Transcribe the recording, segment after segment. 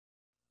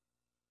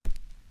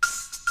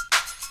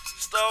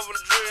Freestyle for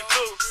the dream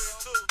too.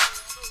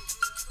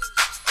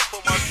 I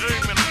put my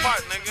dream in the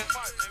pot, nigga.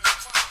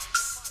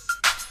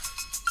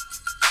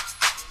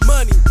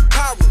 Money,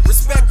 power,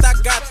 respect, I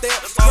got that.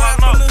 Grind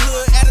from the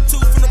hood,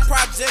 attitude from the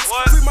projects.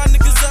 What? Free my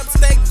niggas up,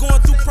 stay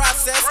going through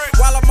process.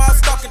 While I'm out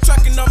stalking,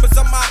 tracking numbers,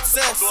 I'm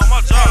obsessed. Doing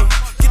my job.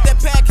 Hey, get that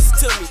package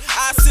to me.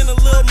 I send a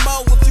little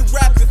more if you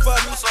rapping for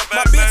me. What's up,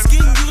 My baby, bitch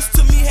getting used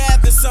to me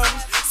having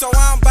something. So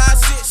I don't buy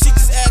shit, she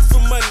just ask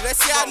for money. They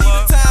say I need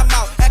a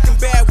timeout, acting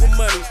bad with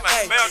money.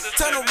 Hey,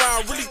 turn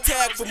around, really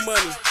tag for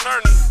money.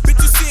 Bitch,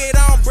 you see it,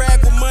 I don't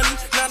brag with money.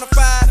 9 to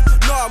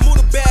 5, no, I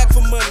move the bag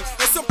for money.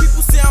 And some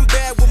people say I'm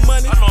bad with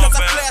money, cause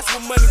I flash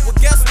with money. Well,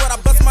 guess what?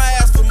 I bust my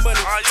ass for money.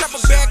 Chop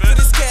a bag for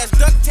this cash,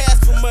 duck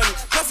task for money.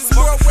 Plus, it's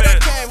more where I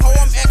came, ho,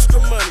 I'm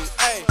extra money.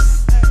 Hey,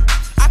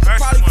 I could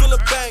probably fill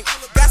a bank.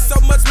 Got so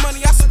much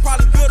money, I should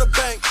probably build a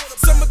bank.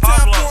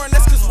 Summertime pouring,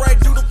 that's cause Ray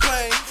do the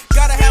plane.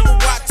 Gotta have a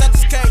watch, I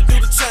just can't do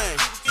the chain.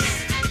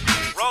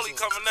 Rolly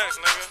coming next,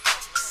 nigga.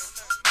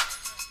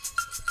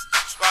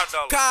 Squad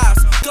dollar. Cars,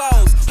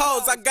 clothes,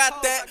 hoes, I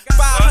got that.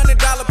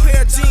 $500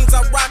 pair of jeans,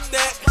 I rock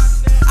that.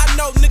 I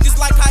know niggas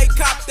like how he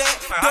cop that.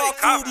 Dog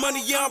food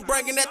money, yeah, I'm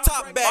bringing that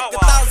top back.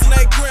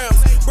 1,008 grams,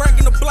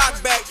 bringing the block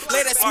back.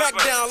 Lay that smack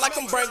down like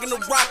I'm bringing the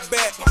rock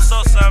back. I'm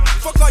so savage.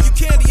 Fuck all you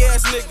candy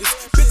ass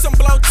niggas. Bitch, I'm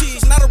blow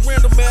cheese, not a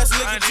random ass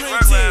nigga. Dream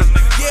team.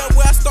 Yeah,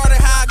 where I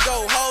started, how I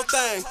go, whole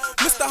thing.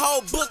 Mr.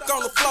 Whole book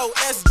on the flow,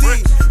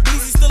 SD.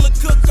 Bleezy still a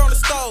cook on the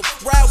stove.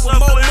 Ride with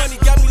more money,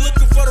 got me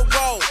looking for the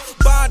road.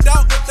 Bind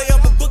out if they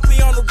ever book me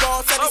on the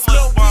road. Said he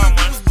smelled weed,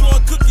 we was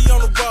blowing cookie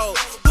on the road.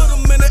 Put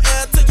him in the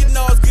air till your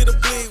nose get a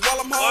bleed.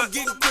 While I'm home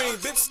getting cream,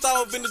 bitch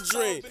stove in the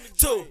dream.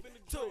 Two.